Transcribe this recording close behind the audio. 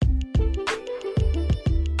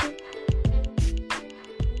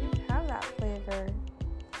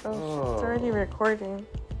already recording.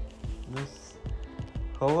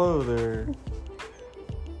 Hello there.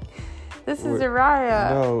 This is Araya.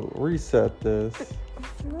 No, reset this.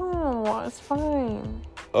 No, it's fine.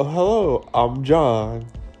 Oh, hello, I'm John.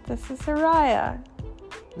 This is Araya.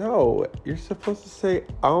 No, you're supposed to say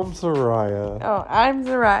I'm Zaraya. Oh, I'm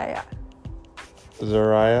Zaraya.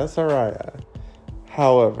 Zaraya.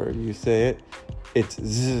 However you say it, it's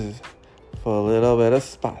Z for a little bit of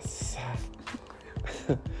spice.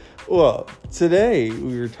 Well, today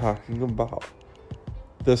we were talking about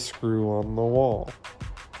the screw on the wall.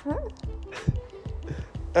 Huh?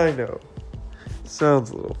 I know.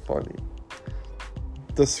 Sounds a little funny.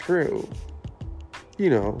 The screw.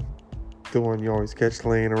 You know, the one you always catch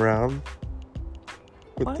laying around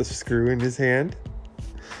with the screw in his hand.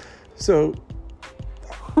 So,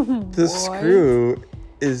 the screw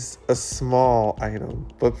is a small item,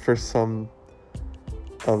 but for some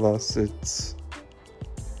of us,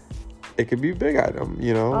 it could be a big item,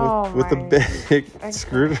 you know, with a big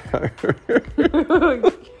screwdriver.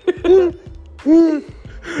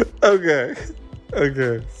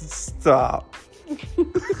 Okay, stop.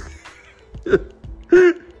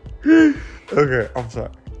 Okay, I'm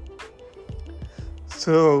sorry.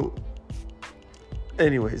 So,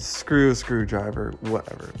 anyways, screwdriver,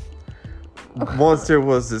 whatever. Once there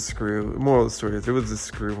was this screw, moral of the story is there was this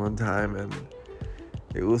screw one time and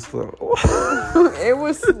it was slow. It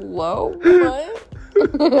was slow?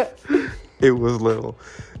 What? It was little.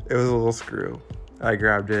 It was a little screw. I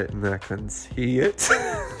grabbed it and then I couldn't see it.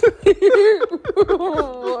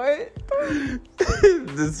 What?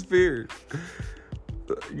 It disappeared.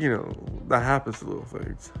 You know, that happens to little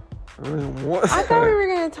things. I thought we were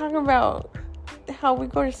going to talk about how we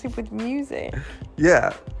go to sleep with music.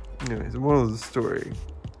 Yeah. Anyways, moral of the story.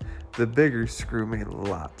 The bigger screw made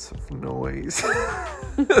lots of noise.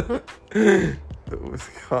 It was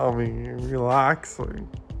calming and relaxing.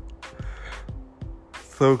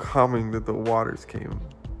 So calming that the waters came.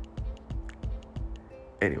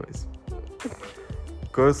 Anyways.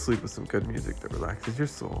 Go to sleep with some good music that relaxes your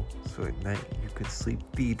soul, so at night you can sleep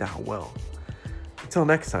thee thou well. Until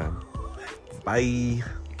next time, bye.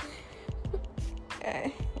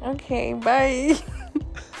 Okay, bye.